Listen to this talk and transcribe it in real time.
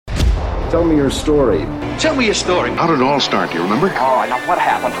Tell me your story. Tell me your story. How did it all start? Do you remember? Oh, now what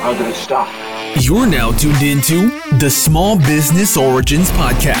happened? How did it stop? You're now tuned into the Small Business Origins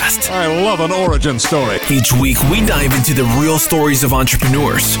Podcast. I love an origin story. Each week, we dive into the real stories of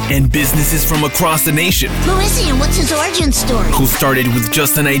entrepreneurs and businesses from across the nation. Who is he and what's his origin story? Who started with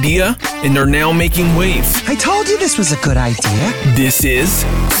just an idea and are now making waves. I told you this was a good idea. This is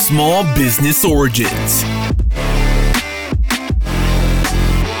Small Business Origins.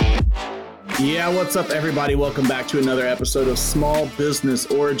 Yeah, what's up, everybody? Welcome back to another episode of Small Business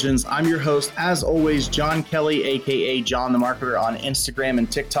Origins. I'm your host, as always, John Kelly, aka John the Marketer on Instagram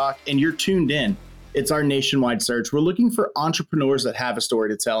and TikTok, and you're tuned in. It's our nationwide search. We're looking for entrepreneurs that have a story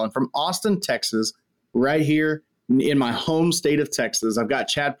to tell. And from Austin, Texas, right here in my home state of Texas, I've got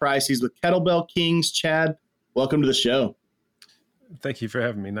Chad Price. He's with Kettlebell Kings. Chad, welcome to the show. Thank you for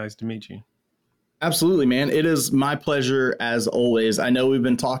having me. Nice to meet you. Absolutely, man. It is my pleasure as always. I know we've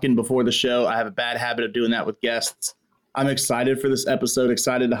been talking before the show. I have a bad habit of doing that with guests. I'm excited for this episode,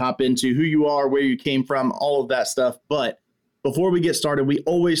 excited to hop into who you are, where you came from, all of that stuff. But before we get started, we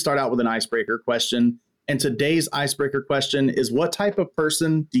always start out with an icebreaker question. And today's icebreaker question is, what type of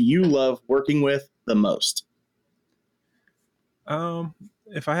person do you love working with the most?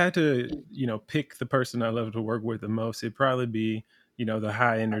 If I had to, pick the person I love to work with the most, it'd probably be, the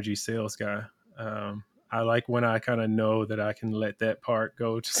high energy sales guy. I like when I kind of know that I can let that part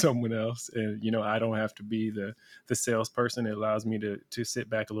go to someone else and, I don't have to be the salesperson. It allows me to sit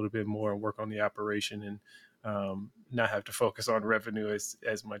back a little bit more and work on the operation and not have to focus on revenue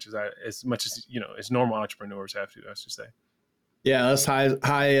as much as as normal entrepreneurs have to, I should say. Yeah, us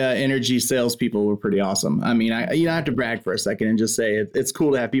high energy salespeople were pretty awesome. I mean, I have to brag for a second and just say it's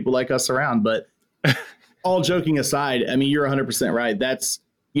cool to have people like us around. But all joking aside, I mean, you're 100% right. That's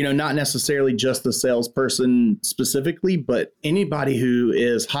not necessarily just the salesperson specifically, but anybody who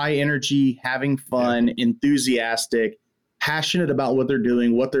is high energy, having fun, enthusiastic, passionate about what they're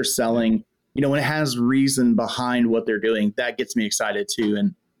doing, what they're selling, when it has reason behind what they're doing, that gets me excited too.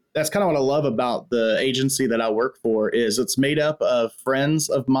 And that's kind of what I love about the agency that I work for is it's made up of friends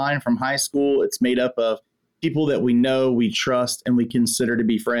of mine from high school. It's made up of people that we know, we trust, and we consider to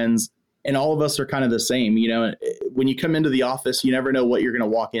be friends. And all of us are kind of the same. When you come into the office, you never know what you're going to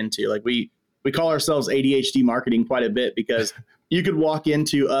walk into. Like we call ourselves ADHD marketing quite a bit because you could walk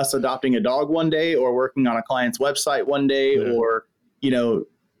into us adopting a dog one day or working on a client's website one day or,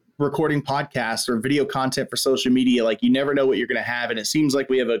 recording podcasts or video content for social media. Like you never know what you're going to have. And it seems like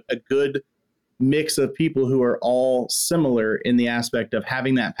we have a good mix of people who are all similar in the aspect of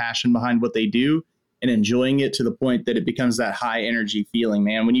having that passion behind what they do and enjoying it to the point that it becomes that high energy feeling,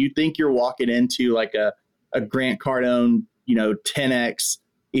 man. When you think you're walking into like a Grant Cardone, 10X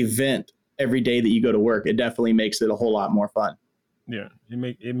event every day that you go to work, it definitely makes it a whole lot more fun. Yeah,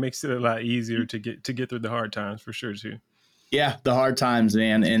 it makes it a lot easier to get through the hard times for sure too. Yeah, the hard times,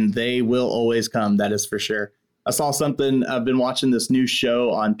 man, and they will always come. That is for sure. I saw something. I've been watching this new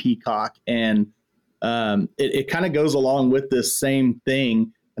show on Peacock, and it kind of goes along with this same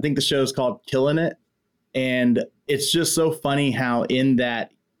thing. I think the show is called Killing It. And it's just so funny how in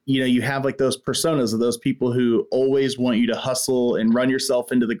that, you have like those personas of those people who always want you to hustle and run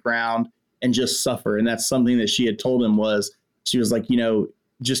yourself into the ground and just suffer. And that's something that she had told him she was like,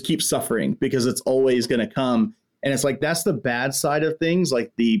 just keep suffering because it's always going to come. And it's like, that's the bad side of things,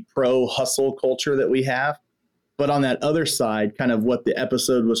 like the pro hustle culture that we have. But on that other side, kind of what the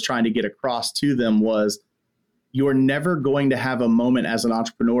episode was trying to get across to them was you're never going to have a moment as an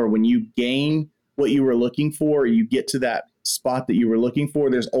entrepreneur when you gain what you were looking for, you get to that spot that you were looking for,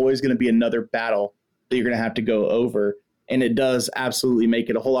 there's always going to be another battle that you're going to have to go over. And it does absolutely make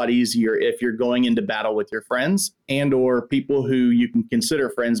it a whole lot easier if you're going into battle with your friends and or people who you can consider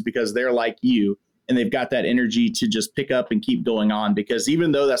friends because they're like you and they've got that energy to just pick up and keep going on. Because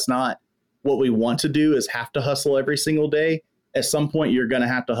even though that's not what we want to do is have to hustle every single day, at some point you're going to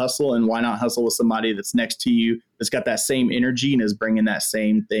have to hustle. And why not hustle with somebody that's next to you that's got that same energy and is bringing that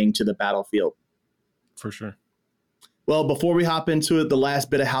same thing to the battlefield? For sure. Well, before we hop into it, the last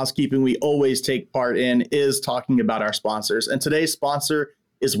bit of housekeeping we always take part in is talking about our sponsors. And today's sponsor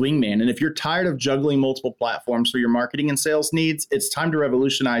is Wingman. And if you're tired of juggling multiple platforms for your marketing and sales needs, it's time to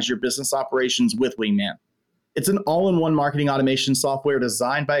revolutionize your business operations with Wingman. It's an all-in-one marketing automation software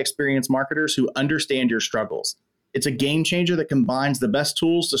designed by experienced marketers who understand your struggles. It's a game changer that combines the best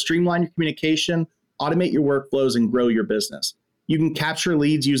tools to streamline your communication, automate your workflows, and grow your business. You can capture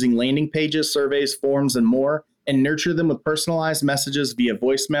leads using landing pages, surveys, forms, and more, and nurture them with personalized messages via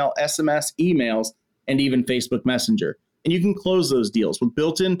voicemail, SMS, emails, and even Facebook Messenger. And you can close those deals with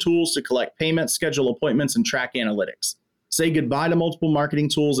built-in tools to collect payments, schedule appointments, and track analytics. Say goodbye to multiple marketing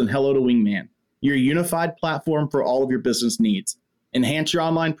tools and hello to Wingman, your unified platform for all of your business needs. Enhance your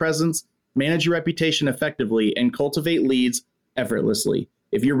online presence, manage your reputation effectively, and cultivate leads effortlessly.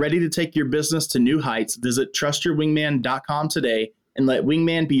 If you're ready to take your business to new heights, visit trustyourwingman.com today and let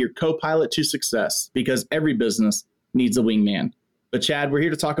Wingman be your co-pilot to success, because every business needs a wingman. But Chad, we're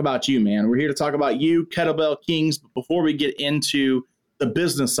here to talk about you, man. We're here to talk about you, Kettlebell Kings. But before we get into the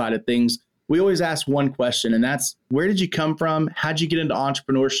business side of things, we always ask one question, and that's, where did you come from? How'd you get into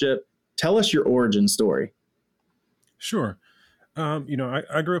entrepreneurship? Tell us your origin story. Sure.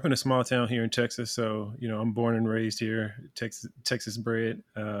 I grew up in a small town here in Texas, so I'm born and raised here, Texas bred.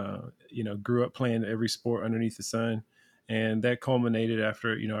 Grew up playing every sport underneath the sun, and that culminated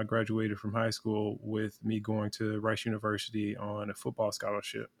after I graduated from high school with me going to Rice University on a football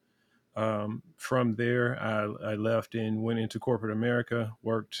scholarship. From there, I left and went into corporate America,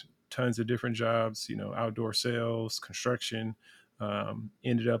 worked tons of different jobs, outdoor sales, construction,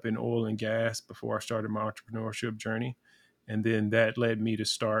 ended up in oil and gas before I started my entrepreneurship journey. And then that led me to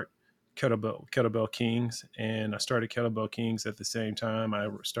start Kettlebell Kings. And I started Kettlebell Kings at the same time. I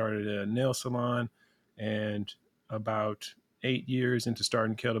started a nail salon, and about 8 years into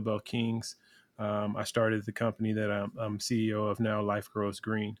starting Kettlebell Kings, I started the company that I'm CEO of now, Life Grows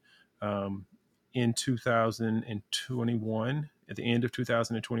Green. Um, in 2021, at the end of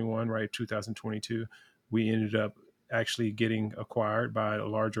 2021, right, 2022, we ended up actually getting acquired by a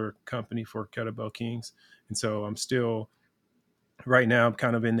larger company for Kettlebell Kings. And so I'm still, right now, I'm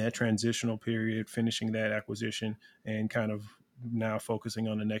kind of in that transitional period, finishing that acquisition and kind of now focusing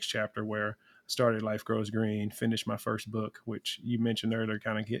on the next chapter, where I started Life Grows Green, finished my first book, which you mentioned earlier,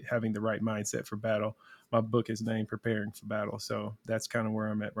 kind of having the right mindset for battle. My book is named Preparing for Battle. So that's kind of where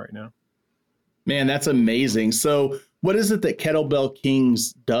I'm at right now. Man, that's amazing. So what is it that Kettlebell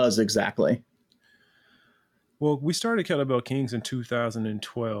Kings does exactly? Well, we started Kettlebell Kings in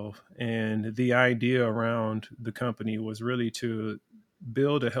 2012, and the idea around the company was really to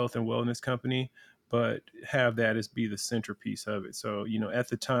build a health and wellness company, but have that as be the centerpiece of it. So, at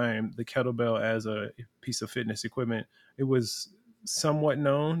the time, the kettlebell as a piece of fitness equipment, it was somewhat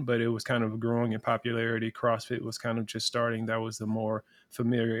known, but it was kind of growing in popularity. CrossFit was kind of just starting. That was the more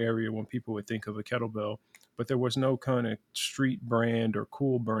familiar area when people would think of a kettlebell. But there was no kind of street brand or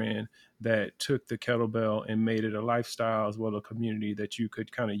cool brand that took the kettlebell and made it a lifestyle as well as a community that you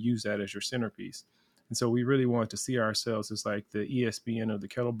could kind of use that as your centerpiece. And so we really want to see ourselves as like the ESPN of the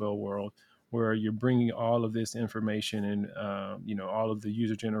kettlebell world, where you're bringing all of this information and all of the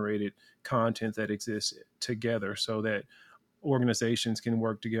user generated content that exists together, so that organizations can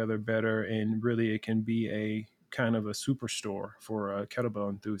work together better, and really it can be a kind of a superstore for kettlebell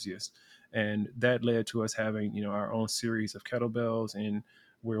enthusiasts. And that led to us having our own series of kettlebells, and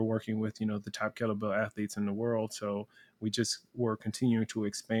we're working with the top kettlebell athletes in the world. So we just were continuing to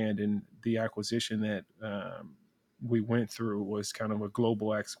expand, and the acquisition that we went through was kind of a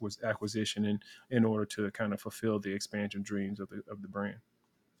global acquisition in order to kind of fulfill the expansion dreams of the brand.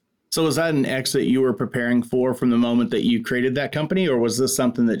 So was that an exit you were preparing for from the moment that you created that company, or was this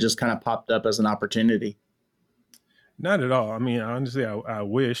something that just kind of popped up as an opportunity? Not at all. I mean, honestly, I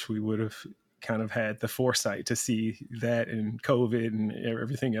wish we would have kind of had the foresight to see that, and COVID and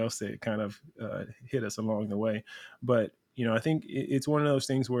everything else that kind of hit us along the way. But, I think it's one of those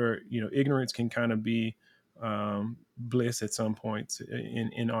things where, ignorance can kind of be bliss at some points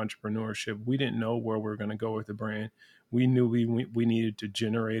in entrepreneurship. We didn't know where we were going to go with the brand. We knew we needed to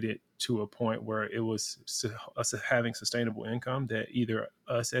generate it to a point where it was us having sustainable income that either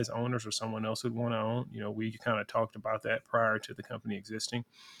us as owners or someone else would want to own. We kind of talked about that prior to the company existing.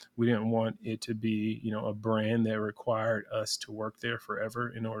 We didn't want it to be, a brand that required us to work there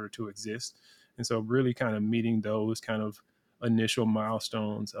forever in order to exist. And so really kind of meeting those kind of initial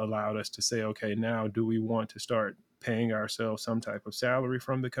milestones allowed us to say, okay, now do we want to start paying ourselves some type of salary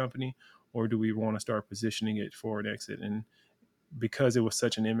from the company, or do we want to start positioning it for an exit? And because it was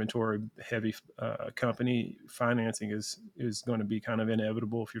such an inventory heavy company, financing is going to be kind of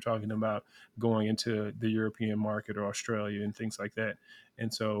inevitable if you're talking about going into the European market or Australia and things like that.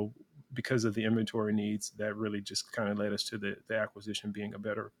 And so because of the inventory needs, that really just kind of led us to the acquisition being a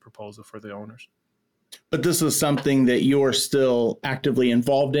better proposal for the owners. But this is something that you're still actively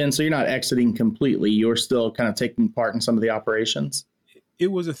involved in. So you're not exiting completely. You're still kind of taking part in some of the operations.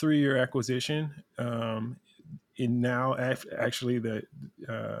 It was a 3-year acquisition. And now actually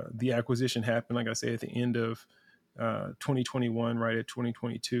the acquisition happened, like I said, at the end of 2021, right at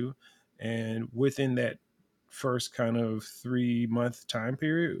 2022. And within that first kind of 3-month time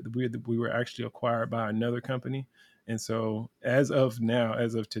period, we were actually acquired by another company. And so as of now,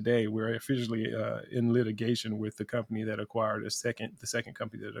 as of today, we're officially in litigation with the company that acquired us, the second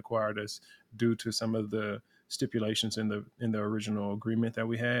company that acquired us, due to some of the stipulations in the original agreement that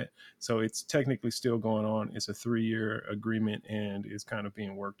we had. So it's technically still going on. It's a 3-year agreement and is kind of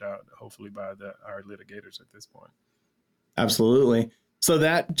being worked out, hopefully by our litigators at this point. Absolutely. So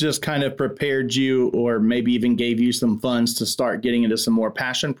that just kind of prepared you, or maybe even gave you some funds to start getting into some more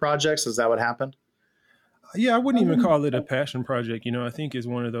passion projects. Is that what happened? Yeah, I wouldn't even call it a passion project. I think it's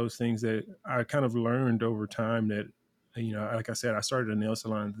one of those things that I kind of learned over time that, like I said, I started a nail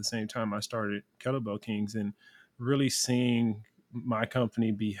salon at the same time I started Kettlebell Kings, and really seeing my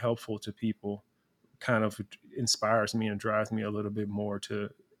company be helpful to people kind of inspires me and drives me a little bit more to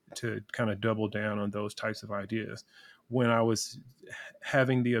kind of double down on those types of ideas. When I was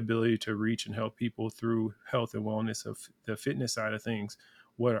having the ability to reach and help people through health and wellness of the fitness side of things,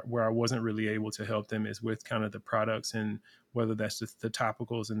 where I wasn't really able to help them is with kind of the products, and whether that's the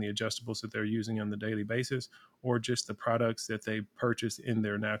topicals and the adjustables that they're using on the daily basis, or just the products that they purchase in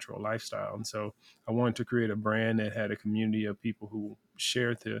their natural lifestyle. And so I wanted to create a brand that had a community of people who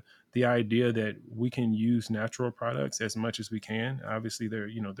shared the idea that we can use natural products as much as we can. Obviously, there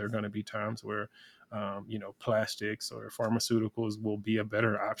are going to be times where plastics or pharmaceuticals will be a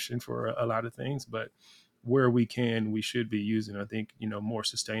better option for a lot of things, but where we can, we should be using, I think, more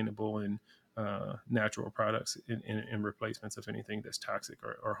sustainable and natural products in replacements of anything that's toxic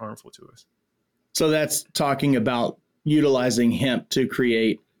or harmful to us. So that's talking about utilizing hemp to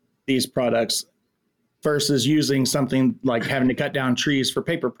create these products versus using something like having to cut down trees for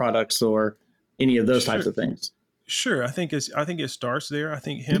paper products or any of those types of things. Sure. I think it starts there. I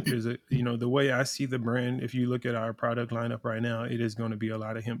think hemp is the way I see the brand. If you look at our product lineup right now, it is going to be a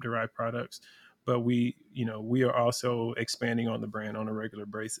lot of hemp derived products. But we are also expanding on the brand on a regular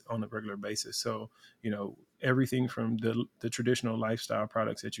basis. So, everything from the traditional lifestyle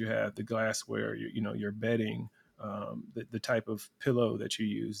products that you have, the glassware, your bedding, the type of pillow that you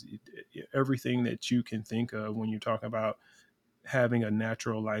use, everything that you can think of when you talk about having a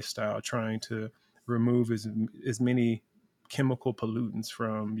natural lifestyle, trying to remove as many chemical pollutants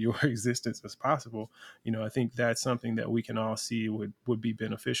from your existence as possible. I think that's something that we can all see would be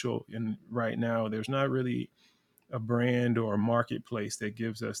beneficial. And right now, there's not really a brand or a marketplace that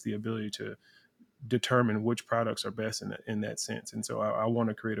gives us the ability to determine which products are best in that sense. And so I want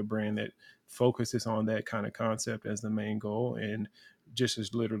to create a brand that focuses on that kind of concept as the main goal, and just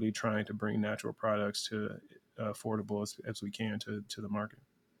is literally trying to bring natural products to affordable as we can to the market.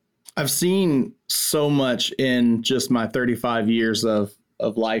 I've seen so much in just my 35 years of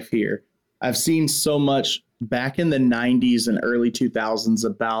life here. I've seen so much back in the 90s and early 2000s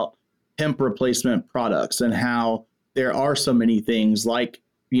about hemp replacement products and how there are so many things like,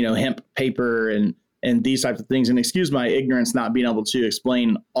 hemp paper and these types of things. And excuse my ignorance not being able to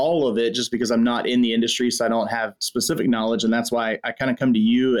explain all of it just because I'm not in the industry, so I don't have specific knowledge. And that's why I kind of come to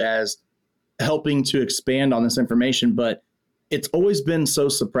you as helping to expand on this information. But it's always been so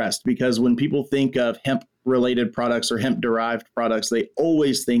suppressed because when people think of hemp related products or hemp derived products, they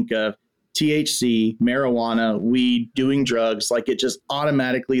always think of THC, marijuana, weed, doing drugs. Like it just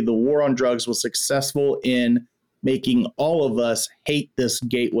automatically, the war on drugs was successful in making all of us hate this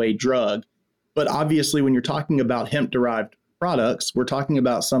gateway drug. But obviously, when you're talking about hemp derived products, we're talking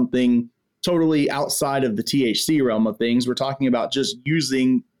about something totally outside of the THC realm of things. We're talking about just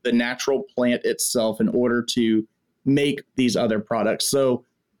using the natural plant itself in order to make these other products. So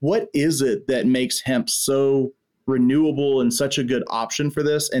what is it that makes hemp so renewable and such a good option for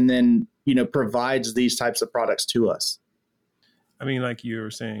this, and then, provides these types of products to us? I mean, like you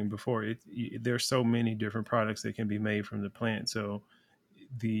were saying before, there's so many different products that can be made from the plant. So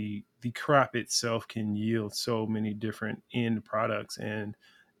the crop itself can yield so many different end products. And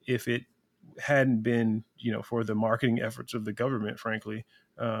if it hadn't been, for the marketing efforts of the government, frankly,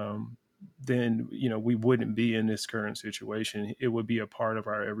 then, we wouldn't be in this current situation. It would be a part of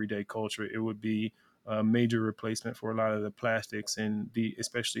our everyday culture. It would be a major replacement for a lot of the plastics and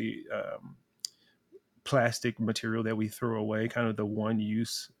especially plastic material that we throw away, kind of the one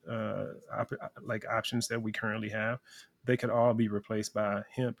use options that we currently have. They could all be replaced by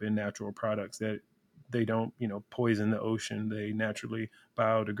hemp and natural products that they don't, poison the ocean. They naturally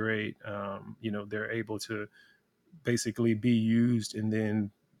biodegrade. They're able to basically be used and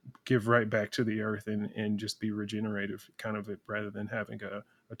then give right back to the earth and just be regenerative kind of rather than having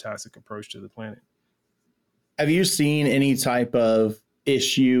a toxic approach to the planet. Have you seen any type of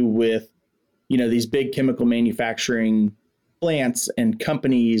issue with, these big chemical manufacturing plants and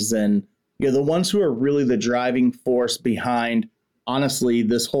companies and, the ones who are really the driving force behind, honestly,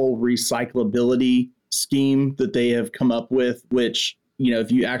 this whole recyclability scheme that they have come up with, which,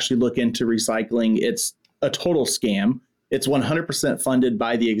 if you actually look into recycling, it's a total scam. It's 100% funded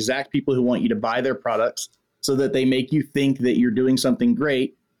by the exact people who want you to buy their products so that they make you think that you're doing something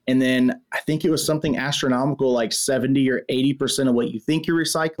great. And then I think it was something astronomical, like 70 or 80% of what you think you're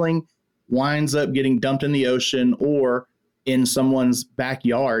recycling winds up getting dumped in the ocean or in someone's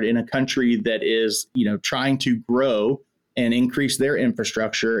backyard in a country that is, trying to grow and increase their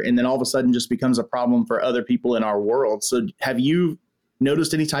infrastructure. And then all of a sudden just becomes a problem for other people in our world. So have you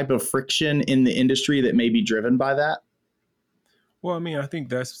noticed any type of friction in the industry that may be driven by that? Well, I mean, I think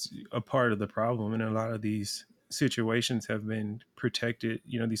that's a part of the problem. And a lot of these situations have been protected.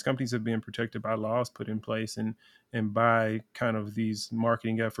 These companies have been protected by laws put in place and by kind of these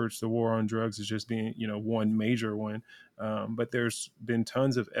marketing efforts. The war on drugs is just being, one major one. But there's been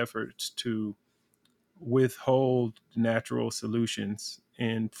tons of efforts to withhold natural solutions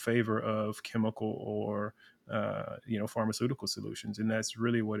in favor of chemical or pharmaceutical solutions, and that's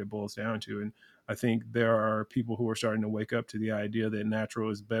really what it boils down to. And I think there are people who are starting to wake up to the idea that natural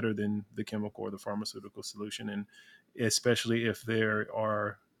is better than the chemical or the pharmaceutical solution, and especially if there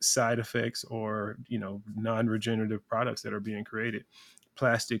are side effects or non-regenerative products that are being created.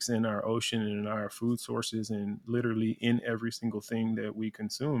 Plastics in our ocean and in our food sources and literally in every single thing that we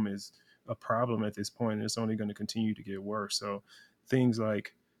consume is a problem at this point, and it's only going to continue to get worse. So things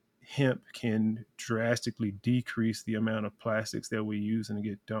like hemp can drastically decrease the amount of plastics that we use and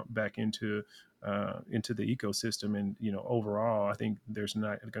get dumped back into the ecosystem. And overall, I think there's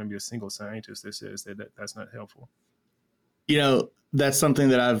not going to be a single scientist that says that's not helpful. That's something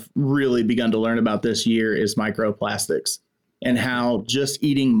that I've really begun to learn about this year is microplastics and how just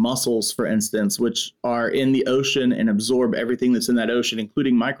eating mussels, for instance, which are in the ocean and absorb everything that's in that ocean,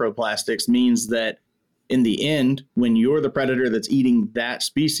 including microplastics, means that in the end, when you're the predator that's eating that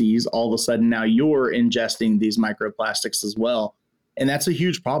species, all of a sudden now you're ingesting these microplastics as well. And that's a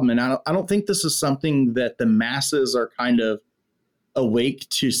huge problem. And I don't think this is something that the masses are kind of awake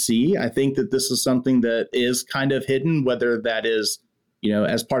to see. I think that this is something that is kind of hidden, whether that is,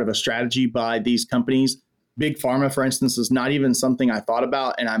 as part of a strategy by these companies. Big pharma, for instance, is not even something I thought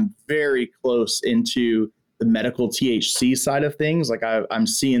about. And I'm very close into the medical THC side of things. Like I'm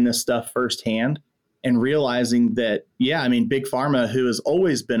seeing this stuff firsthand and realizing that, big pharma, who has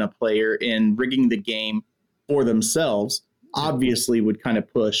always been a player in rigging the game for themselves, obviously would kind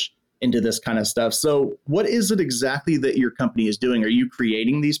of push into this kind of stuff. So what is it exactly that your company is doing? Are you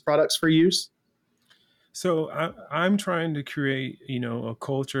creating these products for use? So I'm trying to create, a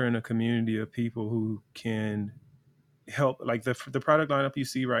culture and a community of people who can help. Like the product lineup you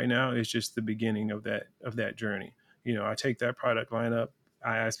see right now is just the beginning of that journey. I take that product lineup,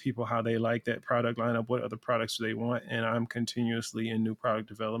 I ask people how they like that product lineup, what other products do they want, and I'm continuously in new product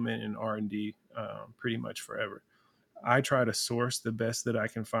development and R&D pretty much forever. I try to source the best that I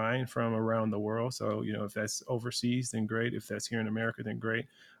can find from around the world. So, if that's overseas, then great. If that's here in America, then great.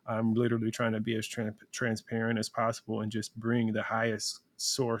 I'm literally trying to be as transparent as possible and just bring the highest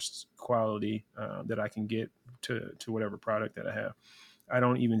sourced quality that I can get to whatever product that I have. I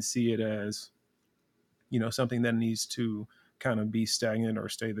don't even see it as, something that needs to kind of be stagnant or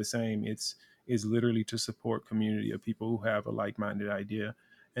stay the same. It's literally to support community of people who have a like-minded idea.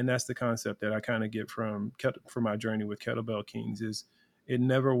 And that's the concept that I kind of get from my journey with Kettlebell Kings is it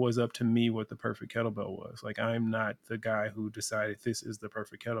never was up to me what the perfect kettlebell was. Like I'm not the guy who decided this is the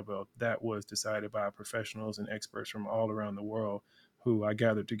perfect kettlebell. That was decided by professionals and experts from all around the world who I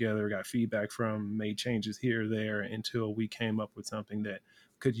gathered together, got feedback from, made changes here or there until we came up with something that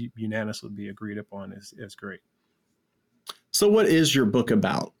could unanimously be agreed upon as great. So what is your book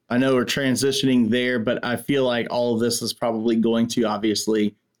about? I know we're transitioning there, but I feel like all of this is probably going to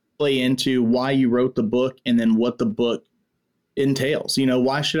obviously play into why you wrote the book and then what the book entails.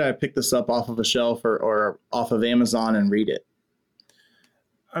 Why should I pick this up off of a shelf or off of Amazon and read it?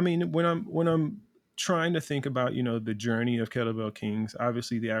 I mean, when I'm trying to think about the journey of Kettlebell Kings,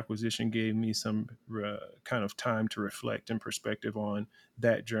 obviously the acquisition gave me some kind of time to reflect and perspective on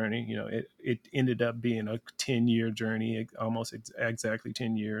that journey. It ended up being a 10-year journey, almost exactly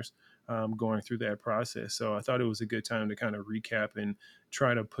 10 years going through that process. So I thought it was a good time to kind of recap and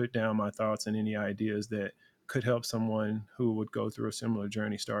try to put down my thoughts and any ideas that could help someone who would go through a similar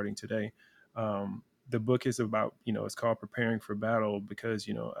journey starting today. the book is about, it's called Preparing for Battle, because,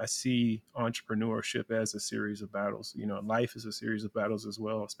 I see entrepreneurship as a series of battles. Life is a series of battles as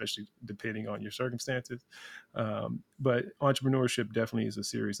well, especially depending on your circumstances. But entrepreneurship definitely is a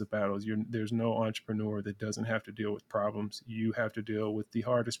series of battles. There's no entrepreneur that doesn't have to deal with problems. You have to deal with the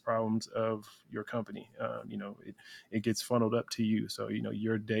hardest problems of your company. It gets funneled up to you. So,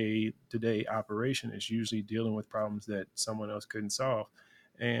 your day-to-day operation is usually dealing with problems that someone else couldn't solve.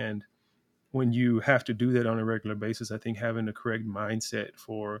 And when you have to do that on a regular basis, I think having the correct mindset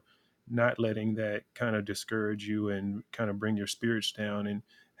for not letting that kind of discourage you and kind of bring your spirits down, and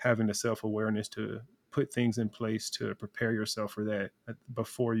having the self-awareness to put things in place to prepare yourself for that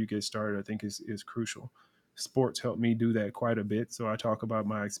before you get started, I think is crucial. Sports helped me do that quite a bit. So I talk about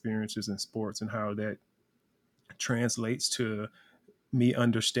my experiences in sports and how that translates to me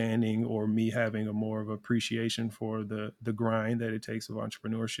understanding, or me having a more of appreciation for the grind that it takes of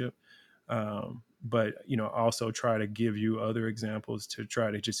entrepreneurship. But, also try to give you other examples to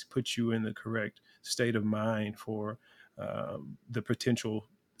try to just put you in the correct state of mind for the potential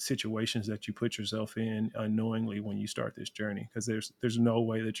situations that you put yourself in unknowingly when you start this journey. Because there's no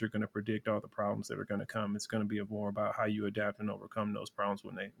way that you're going to predict all the problems that are going to come. It's going to be more about how you adapt and overcome those problems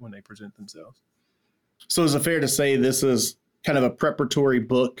when they present themselves. So is it fair to say this is kind of a preparatory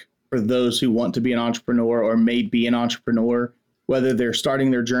book for those who want to be an entrepreneur or may be an entrepreneur, whether they're starting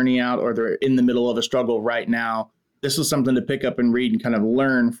their journey out or they're in the middle of a struggle right now? This is something to pick up and read and kind of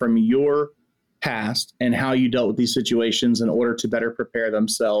learn from your past and how you dealt with these situations in order to better prepare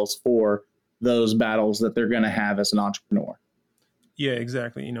themselves for those battles that they're going to have as an entrepreneur. Yeah,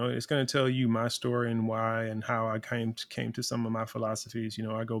 exactly. It's going to tell you my story and why and how I came to some of my philosophies.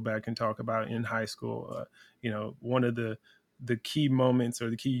 I go back and talk about in high school. One of the key moments,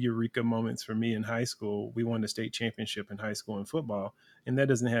 or the key eureka moments for me in high school, we won the state championship in high school in football. And that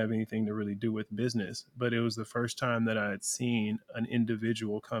doesn't have anything to really do with business, but it was the first time that I had seen an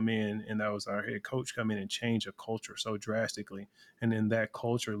individual come in, and that was our head coach, come in and change a culture so drastically. And then that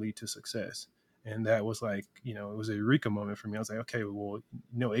culture lead to success. And that was like, it was a eureka moment for me. I was like, okay, well,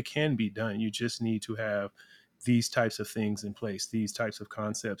 it can be done. You just need to have these types of things in place. These types of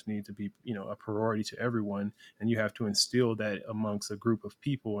concepts need to be, a priority to everyone. And you have to instill that amongst a group of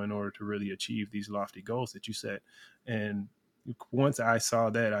people in order to really achieve these lofty goals that you set. And once I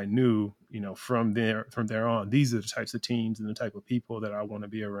saw that, I knew, from there on, these are the types of teams and the type of people that I want to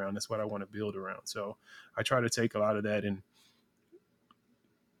be around. That's what I want to build around. So I try to take a lot of that and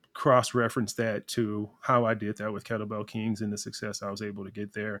cross-reference that to how I did that with Kettlebell Kings and the success I was able to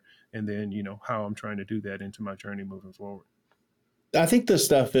get there. And then, how I'm trying to do that into my journey moving forward. I think this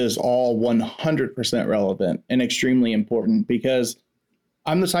stuff is all 100% relevant and extremely important, because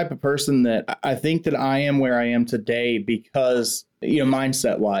I'm the type of person that I think that I am where I am today because,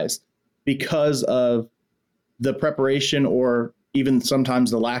 mindset wise, because of the preparation, or even sometimes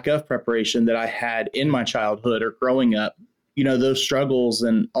the lack of preparation that I had in my childhood or growing up. Those struggles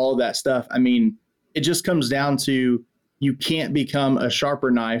and all of that stuff. I mean, it just comes down to, you can't become a sharper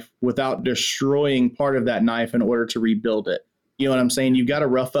knife without destroying part of that knife in order to rebuild it. You know what I'm saying? You've got to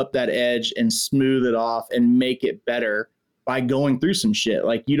rough up that edge and smooth it off and make it better by going through some shit.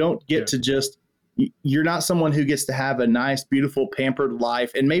 Like, you don't get to just, you're not someone who gets to have a nice, beautiful, pampered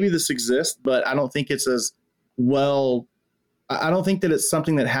life. And maybe this exists, but I don't think it's as well. I don't think that it's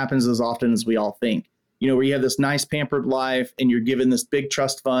something that happens as often as we all think. Where you have this nice pampered life and you're given this big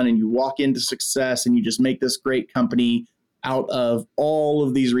trust fund and you walk into success and you just make this great company out of all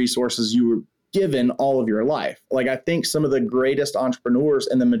of these resources you were given all of your life. Like, I think some of the greatest entrepreneurs,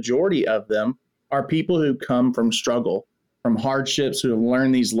 and the majority of them, are people who come from struggle, from hardships, who have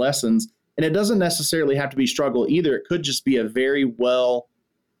learned these lessons. And it doesn't necessarily have to be struggle either. It could just be a very well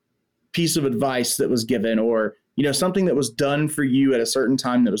piece of advice that was given, or, something that was done for you at a certain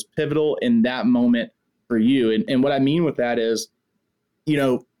time that was pivotal in that moment for you. And what I mean with that is,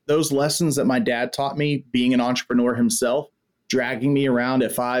 those lessons that my dad taught me, being an entrepreneur himself, dragging me around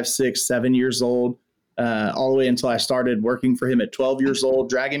at 5, 6, 7 years old, all the way until I started working for him at 12 years old,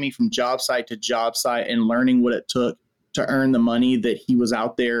 dragging me from job site to job site and learning what it took to earn the money that he was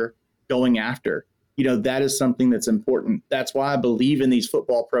out there going after. That is something that's important. That's why I believe in these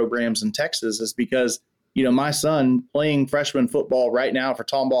football programs in Texas, is because, my son playing freshman football right now for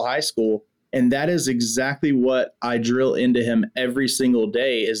Tomball High School. And that is exactly what I drill into him every single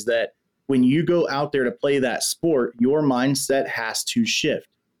day, is that when you go out there to play that sport, your mindset has to shift.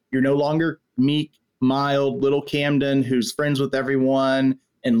 You're no longer meek, mild little Camden who's friends with everyone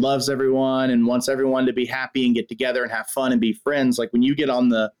and loves everyone and wants everyone to be happy and get together and have fun and be friends. Like, when you get on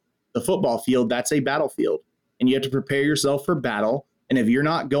the football field, that's a battlefield, and you have to prepare yourself for battle. And if you're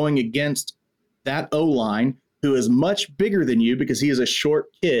not going against that O-line, who is much bigger than you because he is a short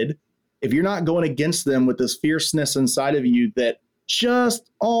kid, if you're not going against them with this fierceness inside of you that just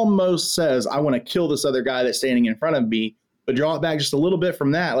almost says, I want to kill this other guy that's standing in front of me, but draw it back just a little bit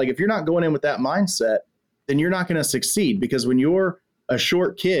from that. Like if you're not going in with that mindset, then you're not going to succeed, because when you're a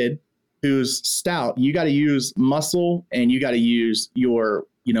short kid who's stout, you got to use muscle and you got to use your,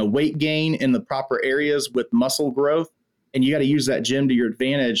 weight gain in the proper areas with muscle growth. And you got to use that gym to your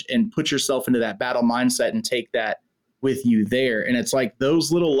advantage and put yourself into that battle mindset and take that with you there. And it's like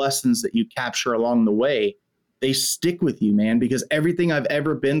those little lessons that you capture along the way, they stick with you, man, because everything I've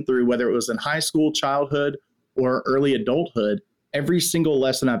ever been through, whether it was in high school, childhood, or early adulthood, every single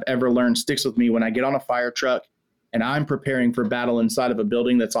lesson I've ever learned sticks with me when I get on a fire truck and I'm preparing for battle inside of a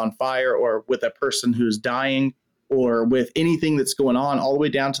building that's on fire, or with a person who's dying, or with anything that's going on, all the way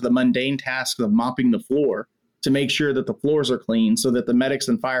down to the mundane task of mopping the floor to make sure that the floors are clean so that the medics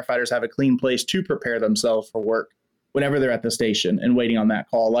and firefighters have a clean place to prepare themselves for work whenever they're at the station and waiting on that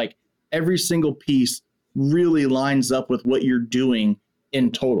call. Like every single piece really lines up with what you're doing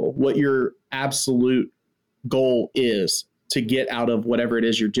in total, what your absolute goal is to get out of whatever it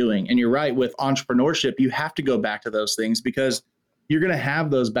is you're doing. And you're right, with entrepreneurship, you have to go back to those things, because you're going to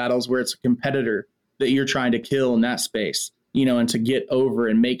have those battles where it's a competitor that you're trying to kill in that space, and to get over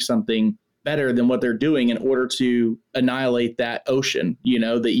and make something better than what they're doing in order to annihilate that ocean,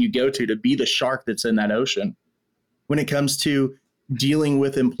 that you go to be the shark that's in that ocean. When it comes to dealing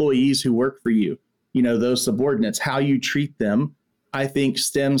with employees who work for you, those subordinates, how you treat them, I think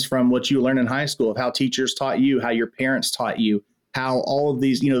stems from what you learn in high school, of how teachers taught you, how your parents taught you, how all of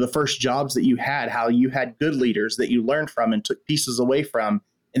these, the first jobs that you had, how you had good leaders that you learned from and took pieces away from.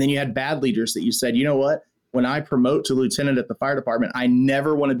 And then you had bad leaders that you said, you know what, when I promote to lieutenant at the fire department, I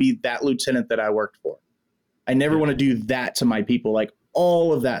never want to be that lieutenant that I worked for. I never want to do that to my people. Like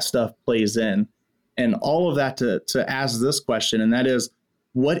all of that stuff plays in, and all of that to ask this question. And that is,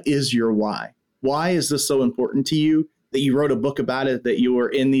 what is your why? Why is this so important to you that you wrote a book about it, that you are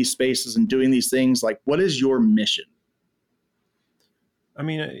in these spaces and doing these things? Like, what is your mission? I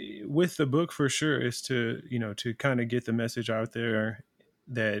mean, with the book, for sure, is to, to kind of get the message out there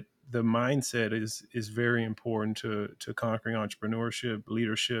that the mindset is very important to conquering entrepreneurship,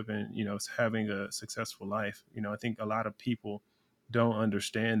 leadership, and, having a successful life. I think a lot of people don't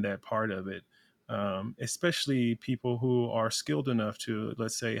understand that part of it. Especially people who are skilled enough to,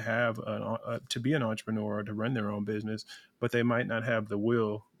 let's say, have to be an entrepreneur or to run their own business, but they might not have the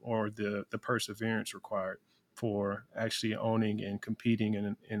will or the perseverance required for actually owning and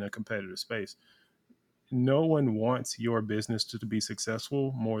competing in a competitive space. No one wants your business to be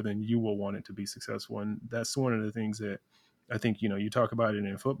successful more than you will want it to be successful. And that's one of the things that I think, you talk about it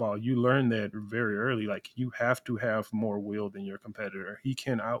in football. You learn that very early. Like, you have to have more will than your competitor. He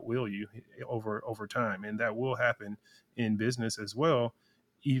can outwill you over time. And that will happen in business as well,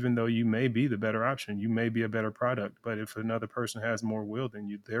 even though you may be the better option. You may be a better product. But if another person has more will than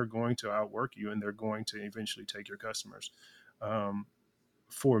you, they're going to outwork you, and they're going to eventually take your customers.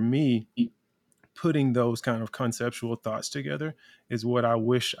 For me, putting those kind of conceptual thoughts together is what I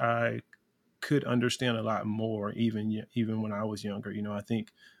wish I could understand a lot more, even when I was younger. I think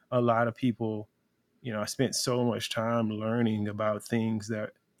a lot of people, I spent so much time learning about things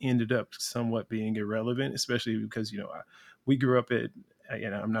that ended up somewhat being irrelevant, especially because, we grew up at,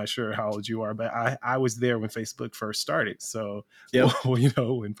 I'm not sure how old you are, but I was there when Facebook first started. So, Yep.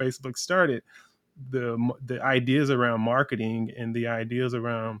 When Facebook started, the ideas around marketing and the ideas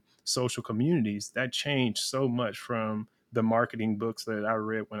around social communities, that changed so much from the marketing books that I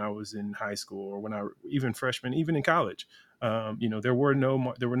read when I was in high school, or when I even freshman, even in college. There were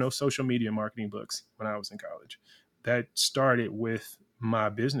no social media marketing books when I was in college. That started with my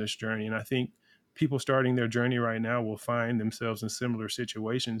business journey, and I think people starting their journey right now will find themselves in similar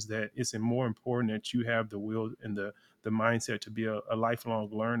situations, that it's more important that you have the will and the mindset to be a lifelong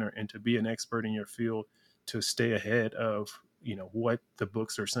learner and to be an expert in your field, to stay ahead of, what the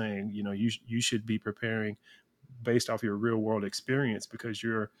books are saying. You should be preparing based off your real world experience, because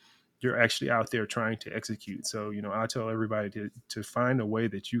you're actually out there trying to execute. So, I tell everybody to find a way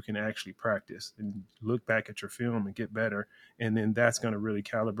that you can actually practice and look back at your film and get better. And then that's going to really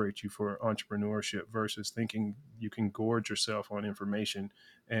calibrate you for entrepreneurship, versus thinking you can gorge yourself on information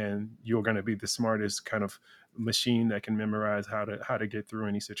and you're going to be the smartest kind of machine that can memorize how to get through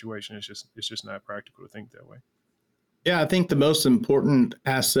any situation. It's just not practical to think that way. Yeah, I think the most important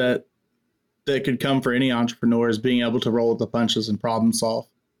asset that could come for any entrepreneur is being able to roll with the punches and problem solve.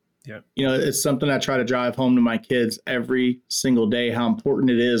 Yeah. It's something I try to drive home to my kids every single day, how important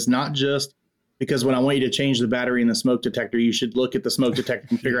it is, not just because when I want you to change the battery in the smoke detector, you should look at the smoke detector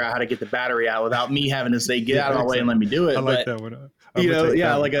and figure out how to get the battery out without me having to say, get out of my way and let me do it. I like that one. I'm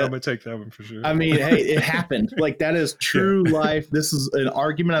gonna take that one for sure. I mean, hey, it happened. Like, that is true life. This is an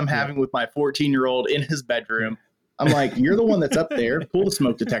argument I'm having with my 14-year-old in his bedroom. I'm like, you're the one that's up there. Pull the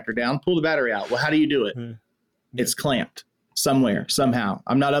smoke detector down, pull the battery out. Well, how do you do it? It's clamped somewhere, somehow.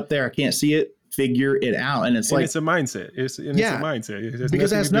 I'm not up there. I can't see it. Figure it out. And it's a mindset. It's a mindset.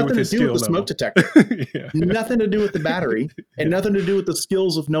 Because it has nothing to do with the smoke detector. Nothing to do with the battery and nothing to do with the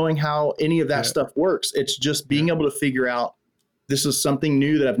skills of knowing how any of that stuff works. It's just being able to figure out, this is something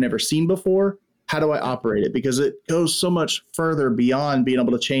new that I've never seen before. How do I operate it? Because it goes so much further beyond being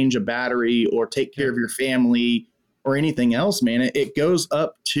able to change a battery or take care of your family or anything else, man. It goes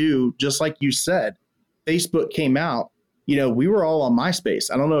up to, just like you said, Facebook came out. We were all on MySpace.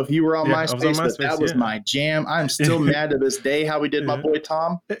 I don't know if you were on MySpace, but that was my jam. I'm still mad to this day how we did my boy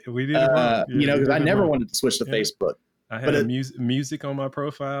Tom. We did it wrong. Because I never wanted to switch to Facebook. I had music on my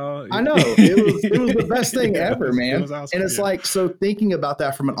profile. I know. It was the best thing ever, man. It was awesome. And it's like, so thinking about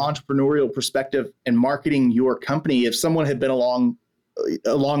that from an entrepreneurial perspective and marketing your company, if someone had been along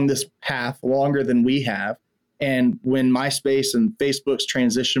this path longer than we have, and when MySpace and Facebook's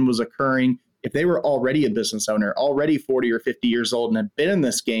transition was occurring, if they were already a business owner, already 40 or 50 years old and had been in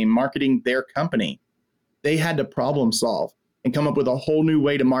this game marketing their company, they had to problem solve and come up with a whole new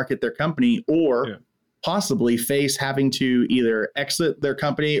way to market their company, or possibly face having to either exit their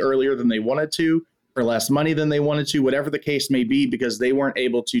company earlier than they wanted to, for less money than they wanted to, whatever the case may be, because they weren't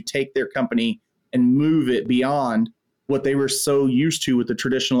able to take their company and move it beyond what they were so used to with the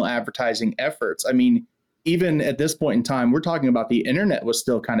traditional advertising efforts. I mean, even at this point in time, we're talking about the internet was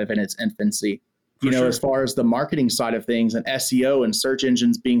still kind of in its infancy, as far as the marketing side of things and SEO and search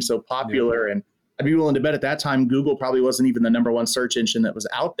engines being so popular. And I'd be willing to bet at that time, Google probably wasn't even the number one search engine that was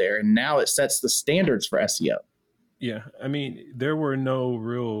out there. And now it sets the standards for SEO. Yeah. I mean, there were no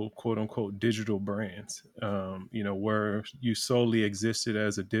real quote unquote digital brands, where you solely existed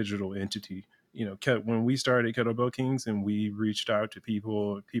as a digital entity. When we started Kettlebell Kings and we reached out to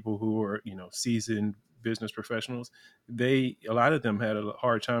people who were, seasoned business professionals, a lot of them had a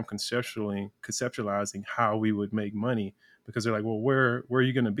hard time conceptualizing how we would make money, because they're like, well, where are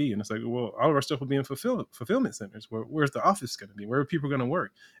you going to be? And it's like, well, all of our stuff will be in fulfillment centers. Where's the office going to be? Where are people going to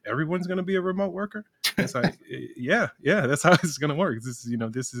work? Everyone's going to be a remote worker. It's like, yeah, that's how it's going to work.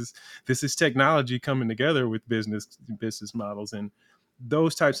 This is technology coming together with business models, and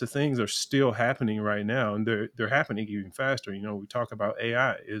those types of things are still happening right now, and they're happening even faster. We talk about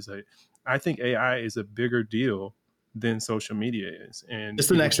AI. I think AI is a bigger deal than social media is, and it's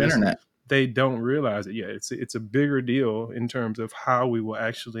the next internet. They don't realize it. Yeah, it's a bigger deal in terms of how we will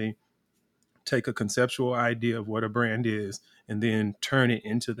actually take a conceptual idea of what a brand is and then turn it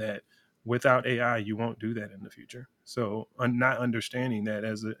into that. Without AI, you won't do that in the future. So not understanding that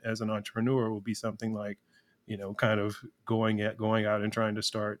as an entrepreneur will be something like, kind of going out and trying to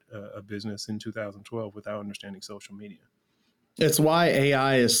start a business in 2012 without understanding social media. It's why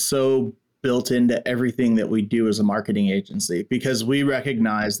AI is so built into everything that we do as a marketing agency, because we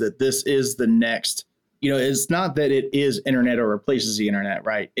recognize that this is the next, it's not that it is internet or replaces the internet,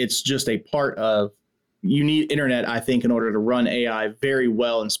 right? It's just a part of, you need internet, I think, in order to run AI very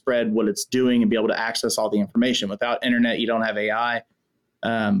well and spread what it's doing and be able to access all the information. Without internet, you don't have AI.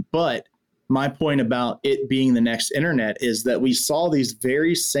 But my point about it being the next internet is that we saw these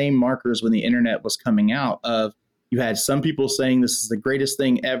very same markers when the internet was coming out of, you had some people saying this is the greatest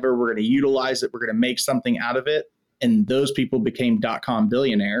thing ever. We're going to utilize it. We're going to make something out of it. And those people became .com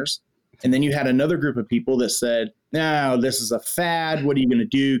billionaires. And then you had another group of people that said, no, this is a fad. What are you going to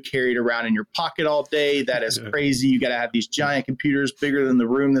do? Carry it around in your pocket all day? That is crazy. You got to have these giant computers bigger than the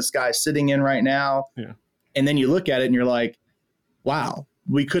room this guy's sitting in right now. Yeah. And then you look at it and you're like, wow,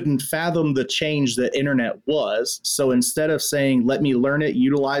 we couldn't fathom the change that internet was. So instead of saying, let me learn it,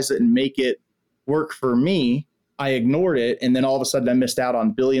 utilize it, and make it work for me, I ignored it. And then all of a sudden I missed out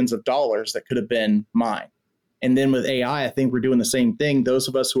on billions of dollars that could have been mine. And then with AI, I think we're doing the same thing. Those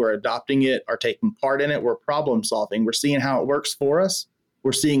of us who are adopting it are taking part in it. We're problem solving. We're seeing how it works for us.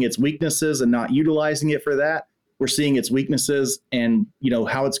 We're seeing its weaknesses and not utilizing it for that. We're seeing its weaknesses and,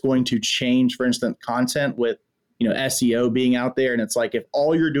 how it's going to change, for instance, content with, SEO being out there. And it's like, if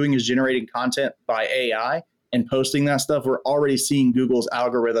all you're doing is generating content by AI and posting that stuff, we're already seeing Google's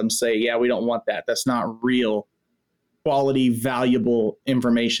algorithms say, yeah, we don't want that. That's not real quality, valuable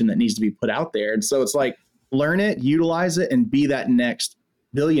information that needs to be put out there. And so it's like, learn it, utilize it, and be that next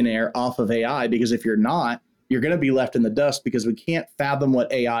billionaire off of AI. Because if you're not, you're going to be left in the dust, because we can't fathom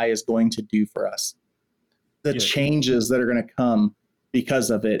what AI is going to do for us. The changes that are going to come because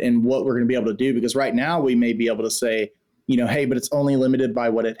of it and what we're going to be able to do. Because right now we may be able to say, hey, but it's only limited by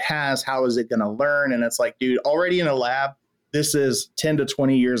what it has. How is it going to learn? And it's like, dude, already in a lab, this is 10 to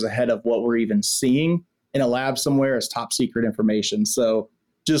 20 years ahead of what we're even seeing in a lab somewhere as top secret information. So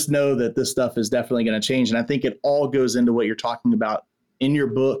just know that this stuff is definitely going to change. And I think it all goes into what you're talking about in your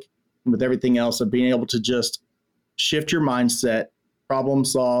book and with everything else of being able to just shift your mindset, problem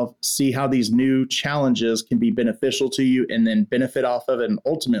solve, see how these new challenges can be beneficial to you and then benefit off of it. And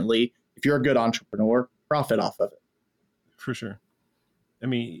ultimately, if you're a good entrepreneur, profit off of it. For sure. I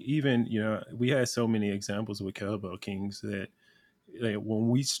mean, even, we had so many examples with Kettlebell Kings that like when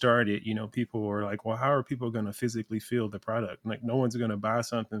we started, people were like, well, how are people going to physically feel the product? Like no one's going to buy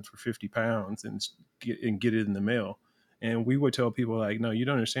something for 50 pounds and get it in the mail. And we would tell people like, no, you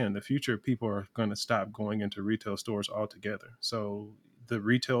don't understand. The future, people are going to stop going into retail stores altogether. So the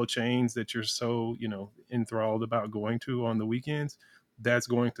retail chains that you're so, enthralled about going to on the weekends, that's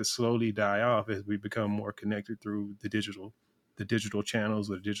going to slowly die off as we become more connected through the digital channels,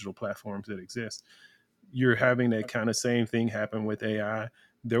 the digital platforms that exist. You're having that kind of same thing happen with AI.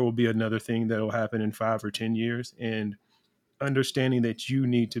 There will be another thing that will happen in 5 or 10 years. And understanding that you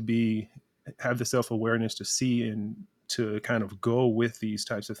need to have the self-awareness to see and to kind of go with these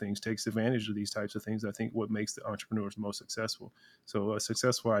types of things, takes advantage of these types of things. I think what makes the entrepreneurs most successful. So a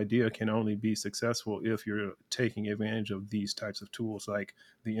successful idea can only be successful if you're taking advantage of these types of tools like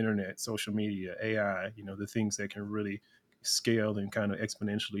the internet, social media, AI, the things that can really scale and kind of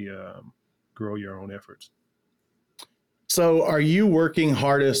exponentially grow your own efforts. So are you working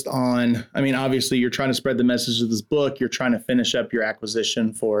hardest on, obviously you're trying to spread the message of this book. You're trying to finish up your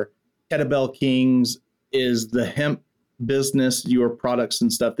acquisition for Kettlebell Kings. Is the hemp business, your products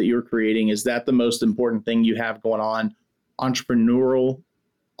and stuff that you're creating, is that the most important thing you have going on entrepreneurially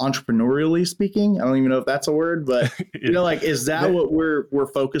speaking? I don't even know if that's a word, but is that what we're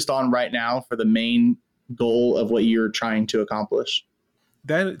focused on right now for the main goal of what you're trying to accomplish?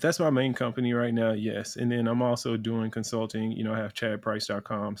 That's my main company right now, yes. And then I'm also doing consulting. I have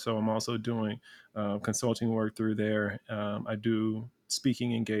chadprice.com. So I'm also doing consulting work through there. I do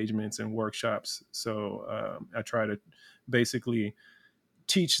speaking engagements and workshops. So I try to basically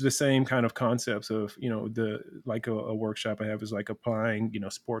teach the same kind of concepts of, a workshop I have is like applying,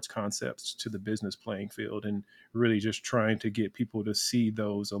 sports concepts to the business playing field and really just trying to get people to see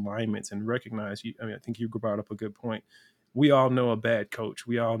those alignments and recognize. I think you brought up a good point. We all know a bad coach.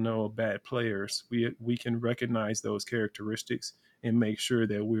 We all know bad players. We can recognize those characteristics and make sure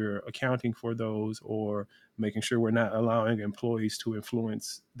that we're accounting for those or making sure we're not allowing employees to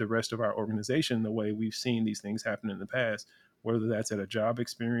influence the rest of our organization the way we've seen these things happen in the past, whether that's at a job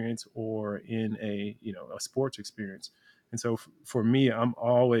experience or in a sports experience. And so for me, I'm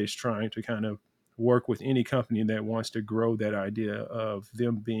always trying to kind of work with any company that wants to grow that idea of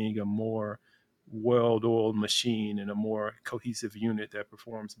them being a more well-oiled machine and a more cohesive unit that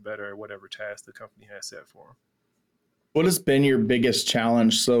performs better at whatever task the company has set for them. What has been your biggest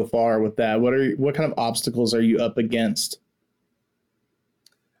challenge so far with that? What kind of obstacles are you up against?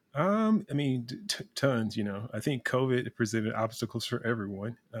 Tons. I think COVID presented obstacles for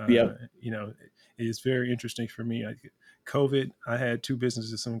everyone. Yep. It's very interesting for me. I had 2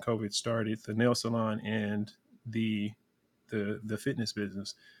 businesses when COVID started: the nail salon and the fitness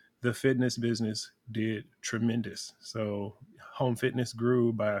business. The fitness business did tremendous. So home fitness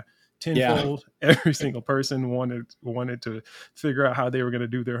grew by tenfold. Yeah. Every single person wanted to figure out how they were going to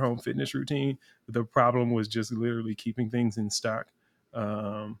do their home fitness routine. The problem was just literally keeping things in stock.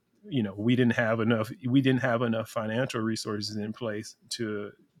 We didn't have enough financial resources in place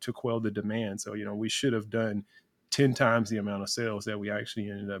to quell the demand. So, we should have done 10 times the amount of sales that we actually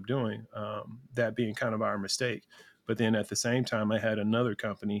ended up doing. That being kind of our mistake. But then at the same time, I had another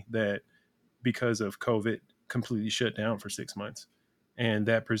company that, because of COVID, completely shut down for 6 months. And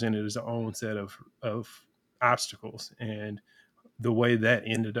that presented its own set of obstacles. And the way that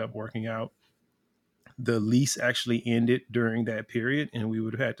ended up working out, the lease actually ended during that period, and we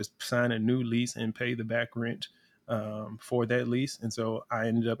would have had to sign a new lease and pay the back rent for that lease. And so I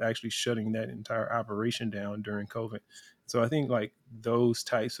ended up actually shutting that entire operation down during COVID. So I think like those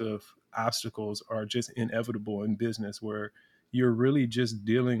types of obstacles are just inevitable in business, where you're really just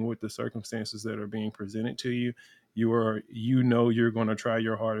dealing with the circumstances that are being presented to you. You're going to try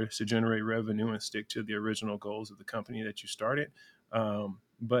your hardest to generate revenue and stick to the original goals of the company that you started.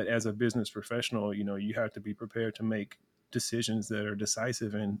 But as a business professional, you have to be prepared to make decisions that are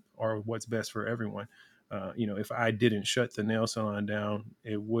decisive and are what's best for everyone. If I didn't shut the nail salon down,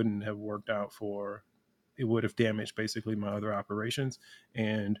 it wouldn't have worked out for it would have damaged basically my other operations,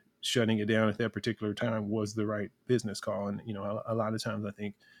 and shutting it down at that particular time was the right business call. And, a lot of times I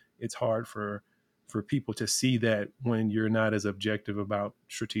think it's hard for people to see that when you're not as objective about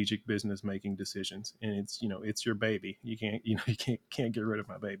strategic business making decisions. And it's your baby. You can't get rid of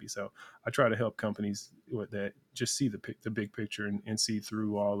my baby. So I try to help companies with that, just see the big picture and see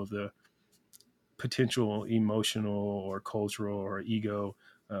through all of the potential emotional or cultural or ego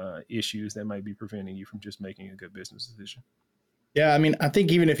issues that might be preventing you from just making a good business decision. Yeah. I mean, I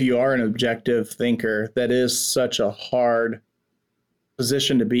think even if you are an objective thinker, that is such a hard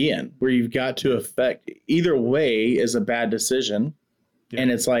position to be in, where you've got to affect either way is a bad decision. Yeah.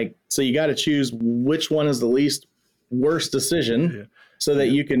 And it's like, so you got to choose which one is the least worst decision so that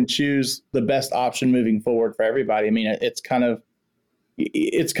you can choose the best option moving forward for everybody. I mean, it's kind of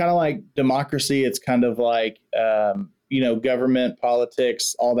like democracy. It's kind of like, government,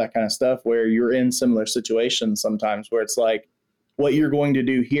 politics, all that kind of stuff, where you're in similar situations sometimes where it's like what you're going to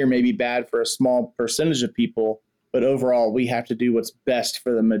do here may be bad for a small percentage of people, but overall we have to do what's best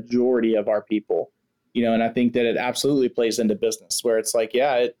for the majority of our people, and I think that it absolutely plays into business where it's like,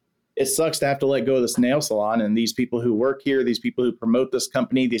 it sucks to have to let go of this nail salon and these people who work here, these people who promote this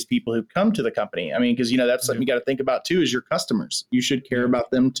company, these people who come to the company. I mean, because, that's something you got to think about too, is your customers. You should care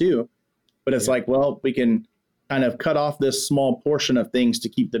about them too. But it's like, well, we can kind of cut off this small portion of things to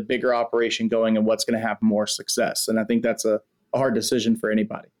keep the bigger operation going and what's going to have more success. And I think that's a hard decision for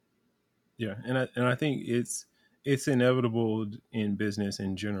anybody. Yeah. And I think it's inevitable in business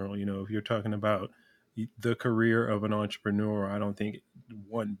in general. If you're talking about the career of an entrepreneur, I don't think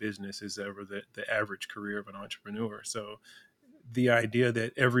one business is ever the average career of an entrepreneur. So the idea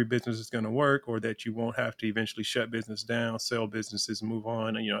that every business is going to work, or that you won't have to eventually shut business down, sell businesses, move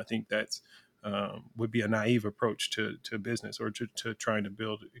on, I think that's would be a naive approach to business, or to trying to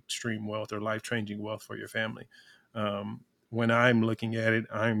build extreme wealth or life-changing wealth for your family. When I'm looking at it,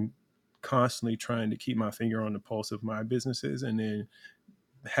 I'm constantly trying to keep my finger on the pulse of my businesses, and then,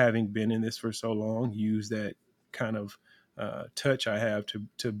 having been in this for so long, use that kind of touch I have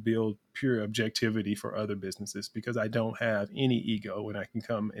to build pure objectivity for other businesses, because I don't have any ego when I can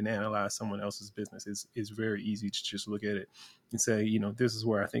come and analyze someone else's business. It's very easy to just look at it and say, this is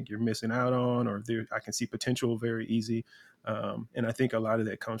where I think you're missing out on, or I can see potential very easy. And I think a lot of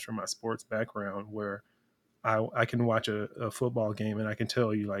that comes from my sports background, where I can watch a football game and I can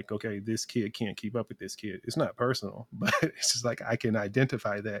tell you, like, okay, this kid can't keep up with this kid. It's not personal, but it's just like I can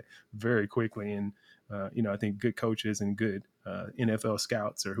identify that very quickly. And, I think good coaches and good NFL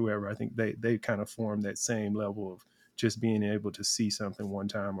scouts or whoever, I think they kind of form that same level of just being able to see something one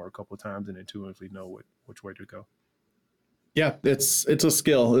time or a couple of times and intuitively know which way to go. Yeah, it's a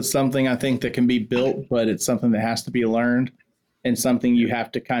skill. It's something I think that can be built, but it's something that has to be learned, and something you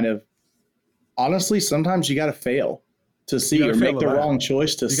have to kind of, honestly, sometimes you got to fail to see, or make the wrong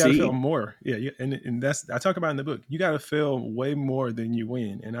choice to see. You got to fail more. Yeah. And that's, I talk about in the book, you got to fail way more than you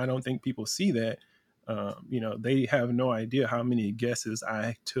win. And I don't think people see that. They have no idea how many guesses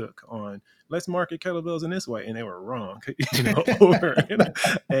I took on, let's market kettlebells in this way, and they were wrong, but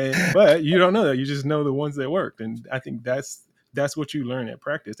you don't know that. You just know the ones that worked. And I think that's what you learn at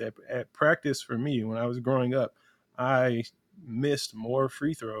practice. At practice, for me, when I was growing up, I missed more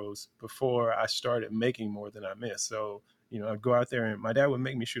free throws before I started making more than I missed. So, I'd go out there and my dad would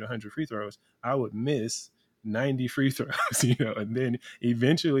make me shoot 100 free throws. I would miss 90 free throws, and then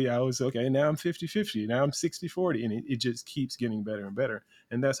eventually I was, okay, now I'm 50-50, now I'm 60-40, and it just keeps getting better and better.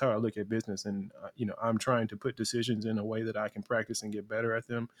 And that's how I look at business. And, I'm trying to put decisions in a way that I can practice and get better at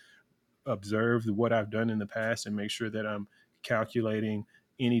them, observe what I've done in the past, and make sure that I'm calculating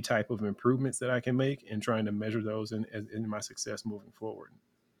any type of improvements that I can make, and trying to measure those in my success moving forward.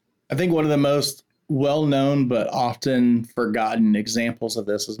 I think one of the most well-known but often forgotten examples of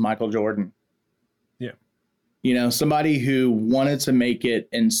this is Michael Jordan. Yeah. Somebody who wanted to make it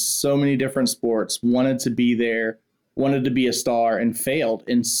in so many different sports, wanted to be there, wanted to be a star, and failed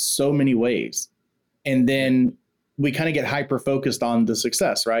in so many ways. And then we kind of get hyper-focused on the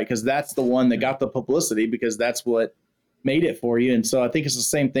success, right? Because that's the one that got the publicity, because that's what made it for you. And so I think it's the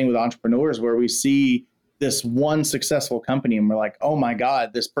same thing with entrepreneurs, where we see this one successful company and we're like, oh my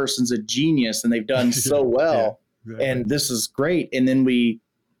God, this person's a genius and they've done so well. Yeah, exactly. And this is great. And then we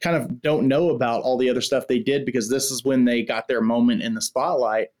kind of don't know about all the other stuff they did, because this is when they got their moment in the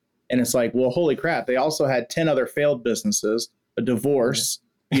spotlight. And it's like, well, holy crap, they also had 10 other failed businesses, a divorce,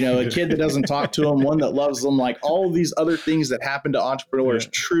 a kid that doesn't talk to them, one that loves them, like all of these other things that happen to entrepreneurs,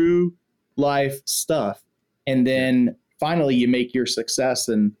 true life stuff. And then finally you make your success.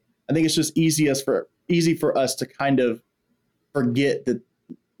 And I think it's just easy for us to kind of forget that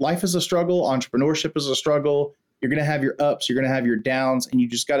life is a struggle. Entrepreneurship is a struggle. You're going to have your ups, you're going to have your downs, and you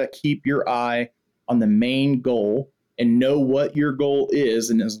just got to keep your eye on the main goal and know what your goal is.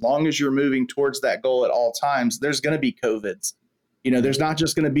 And as long as you're moving towards that goal at all times, there's going to be COVIDs. There's not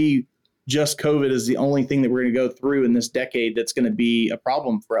just going to be just COVID is the only thing that we're going to go through in this decade that's going to be a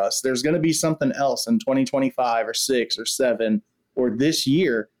problem for us. There's going to be something else in 2025 or 6 or 7 or this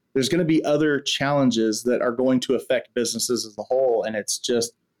year. There's going to be other challenges that are going to affect businesses as a whole. And it's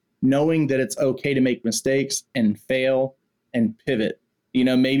just knowing that it's okay to make mistakes and fail and pivot.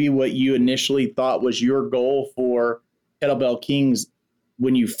 Maybe what you initially thought was your goal for Kettlebell Kings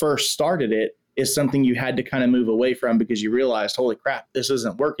when you first started it is something you had to kind of move away from because you realized, holy crap, this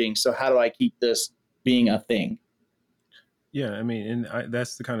isn't working. So how do I keep this being a thing? Yeah, I mean, and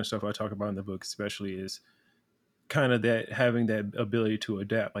that's the kind of stuff I talk about in the book, especially is kind of that having that ability to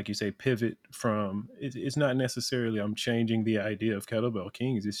adapt, like you say, pivot from, it's not necessarily I'm changing the idea of Kettlebell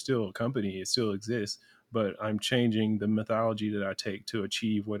Kings. It's still a company, it still exists, but I'm changing the methodology that I take to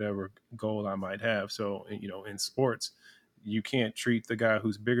achieve whatever goal I might have. So, in sports, you can't treat the guy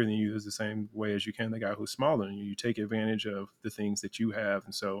who's bigger than you as the same way as you can the guy who's smaller than you. You take advantage of the things that you have.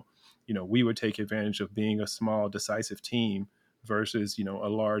 And so, we would take advantage of being a small, decisive team versus, a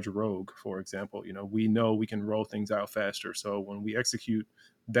large rogue, for example. We know we can roll things out faster. So when we execute,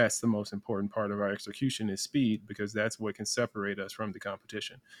 that's the most important part of our execution is speed, because that's what can separate us from the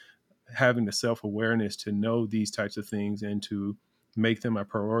competition. Having the self-awareness to know these types of things and to make them a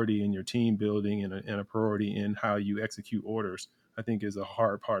priority in your team building and a priority in how you execute orders, I think is a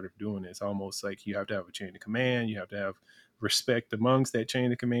hard part of doing it. It's almost like you have to have a chain of command. You have to have respect amongst that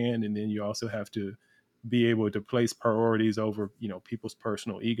chain of command. And then you also have to be able to place priorities over, people's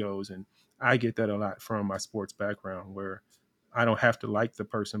personal egos. And I get that a lot from my sports background, where I don't have to like the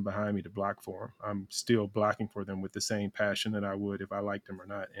person behind me to block for them. I'm still blocking for them with the same passion that I would if I liked them or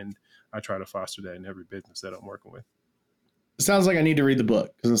not. And I try to foster that in every business that I'm working with. It sounds like I need to read the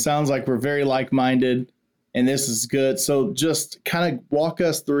book because it sounds like we're very like-minded and this is good. So just kind of walk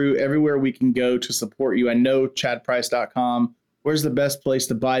us through everywhere we can go to support you. I know chadprice.com. Where's the best place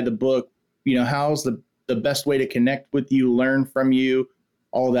to buy the book? How's the best way to connect with you, learn from you,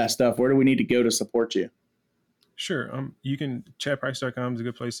 all of that stuff? Where do we need to go to support you? Sure. You can, chadprice.com is a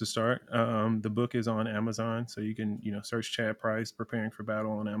good place to start. The book is on Amazon, so you can, search Chad Price Preparing for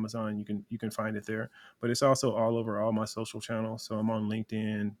Battle on Amazon. You can find it there, but it's also all over all my social channels. So I'm on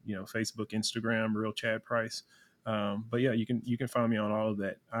LinkedIn, Facebook, Instagram, Real Chad Price. But yeah, you can find me on all of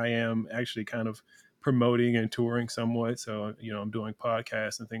that. I am actually kind of promoting and touring somewhat. So, I'm doing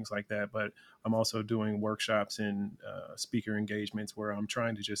podcasts and things like that, but I'm also doing workshops and speaker engagements where I'm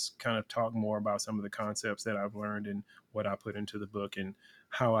trying to just kind of talk more about some of the concepts that I've learned and what I put into the book and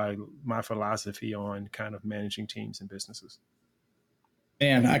how my philosophy on kind of managing teams and businesses.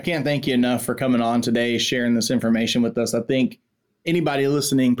 Man, I can't thank you enough for coming on today, sharing this information with us. I think anybody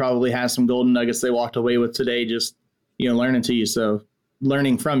listening probably has some golden nuggets they walked away with today, just,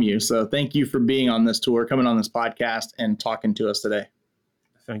 learning from you. So thank you for being on this tour, coming on this podcast and talking to us today.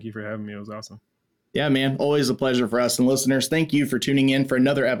 Thank you for having me. It was awesome. Yeah, man. Always a pleasure for us. And listeners, thank you for tuning in for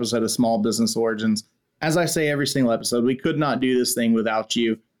another episode of Small Business Origins. As I say every single episode, we could not do this thing without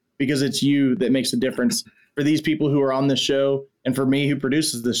you, because it's you that makes a difference for these people who are on this show and for me who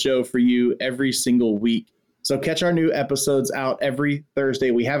produces the show for you every single week. So catch our new episodes out every Thursday.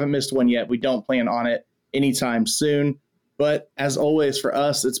 We haven't missed one yet. We don't plan on it anytime soon. But as always, for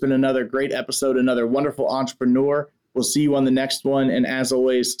us, it's been another great episode, another wonderful entrepreneur. We'll see you on the next one. And as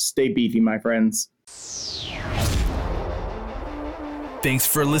always, stay beefy, my friends. Thanks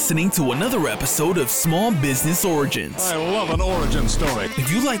for listening to another episode of Small Business Origins. I love an origin story.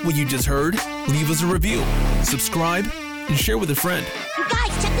 If you like what you just heard, leave us a review, subscribe, and share with a friend. You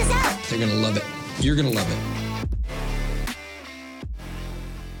guys, check this out. They're going to love it. You're going to love it.